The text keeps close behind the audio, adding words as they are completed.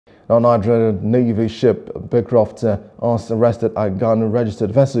Now, Nigerian Navy Ship Beecroft has arrested a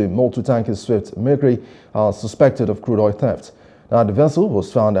Ghanaian-registered vessel, Tanker Sweet Miri, suspected of crude oil theft. Now, the vessel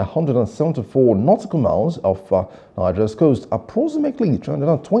was found at 174 nautical miles off Nigeria's coast, approximately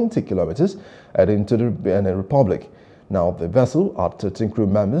 320 kilometers, heading to the Benin Republic. Now, the vessel had 13 crew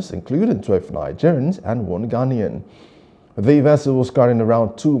members, including 12 Nigerians and 1 Ghanaian. The vessel was carrying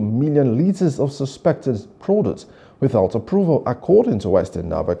around 2 million liters of suspected product without approval, according to Western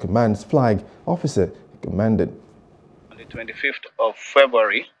Naval Command's flag officer commanded. On the 25th of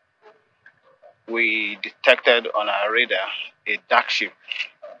February, we detected on our radar a dark ship,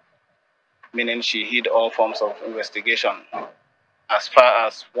 meaning she hid all forms of investigation as far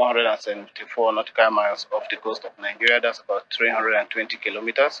as 174 nautical miles off the coast of Nigeria. That's about 320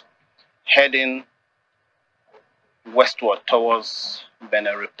 kilometers, heading westward towards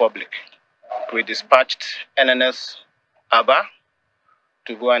Benin Republic. We dispatched NNS Aba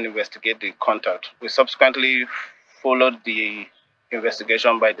to go and investigate the contact. We subsequently followed the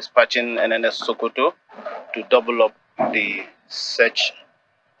investigation by dispatching NNS Sokoto to double up the search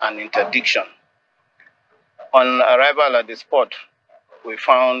and interdiction. On arrival at the spot, we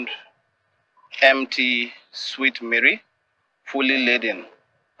found empty Sweet Miri, fully laden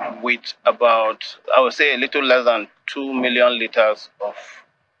with about, I would say, a little less than 2 million liters of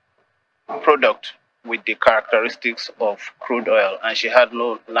product with the characteristics of crude oil, and she had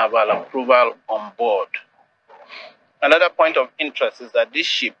no naval approval on board. Another point of interest is that this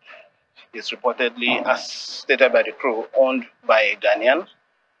ship is reportedly, as stated by the crew, owned by a Ghanaian,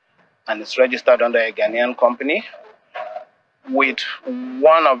 and it's registered under a Ghanaian company, with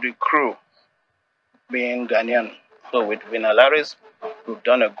one of the crew being Ghanaian. So with Vinalaris, we've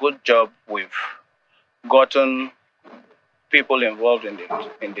done a good job. We've gotten people involved in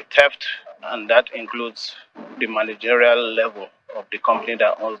the theft, and that includes the managerial level of the company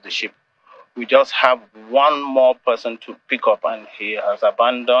that owns the ship. We just have one more person to pick up, and he has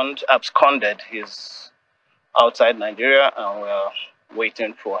absconded. He's outside Nigeria, and we're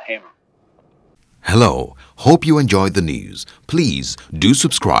waiting for him. Hello, hope you enjoyed the news. Please do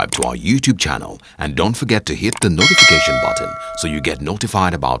subscribe to our YouTube channel and don't forget to hit the notification button so you get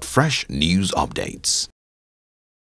notified about fresh news updates.